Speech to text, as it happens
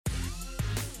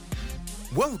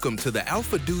Welcome to the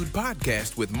Alpha Dude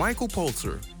Podcast with Michael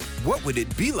Pulser. What would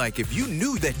it be like if you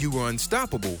knew that you were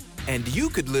unstoppable and you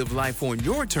could live life on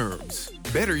your terms?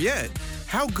 Better yet,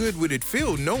 how good would it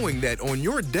feel knowing that on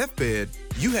your deathbed,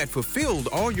 you had fulfilled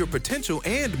all your potential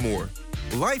and more?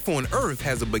 Life on Earth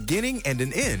has a beginning and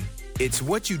an end. It's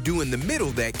what you do in the middle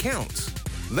that counts.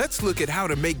 Let's look at how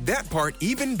to make that part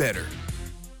even better.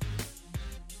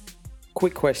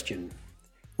 Quick question.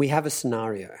 We have a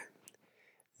scenario.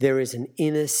 There is an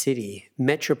inner city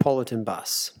metropolitan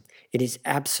bus. It is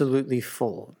absolutely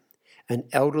full. An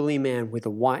elderly man with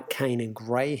a white cane and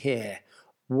grey hair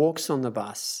walks on the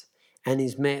bus and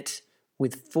is met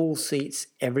with full seats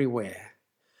everywhere.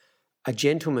 A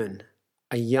gentleman,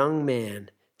 a young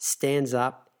man, stands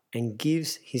up and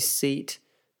gives his seat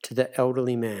to the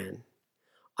elderly man.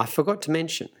 I forgot to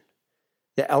mention,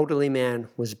 the elderly man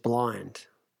was blind.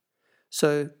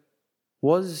 So,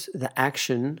 was the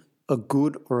action a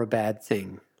good or a bad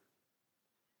thing?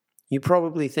 You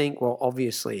probably think, well,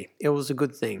 obviously, it was a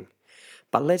good thing.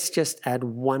 But let's just add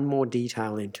one more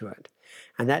detail into it.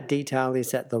 And that detail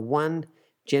is that the one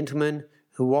gentleman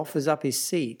who offers up his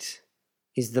seat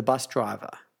is the bus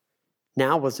driver.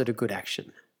 Now, was it a good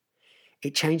action?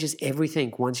 It changes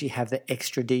everything once you have the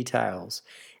extra details.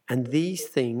 And these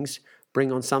things bring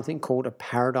on something called a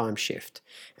paradigm shift.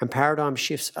 And paradigm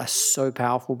shifts are so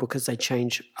powerful because they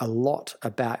change a lot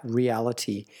about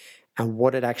reality and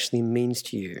what it actually means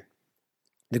to you.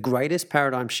 The greatest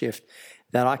paradigm shift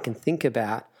that I can think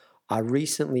about, I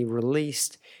recently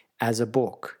released as a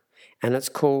book, and it's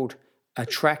called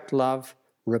Attract Love,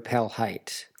 Repel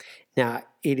Hate. Now,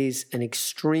 it is an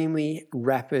extremely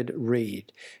rapid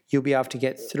read. You'll be able to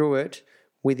get through it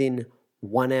within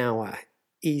 1 hour,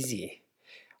 easy.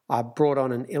 I brought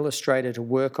on an illustrator to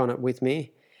work on it with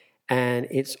me, and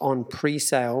it's on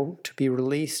pre-sale to be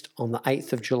released on the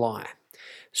 8th of July.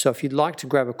 So if you'd like to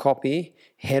grab a copy,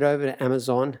 head over to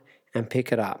Amazon and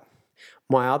pick it up.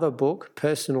 My other book,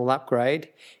 Personal Upgrade,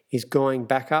 is going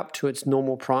back up to its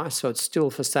normal price, so it's still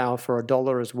for sale for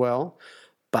 $1 as well,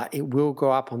 but it will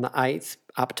go up on the 8th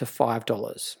up to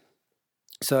 $5.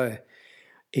 So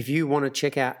if you want to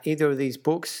check out either of these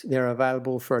books, they're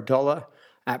available for $1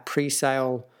 at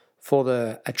pre-sale for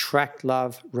the Attract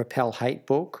Love, Repel Hate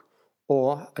book,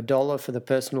 or $1 for the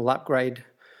Personal Upgrade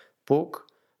book.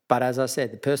 But as I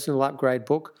said, the Personal Upgrade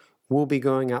book will be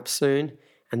going up soon,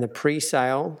 and the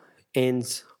pre-sale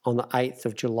ends on the 8th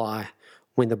of July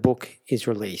when the book is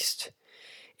released.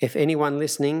 If anyone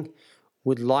listening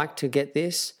would like to get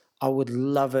this, I would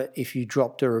love it if you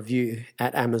dropped a review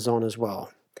at Amazon as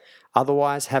well.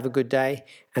 Otherwise, have a good day,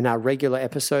 and our regular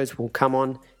episodes will come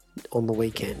on the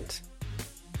weekend.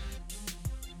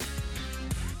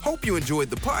 Hope you enjoyed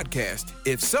the podcast.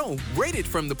 If so, rate it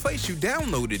from the place you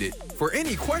downloaded it. For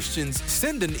any questions,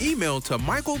 send an email to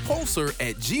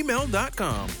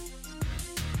michaelpulser@gmail.com.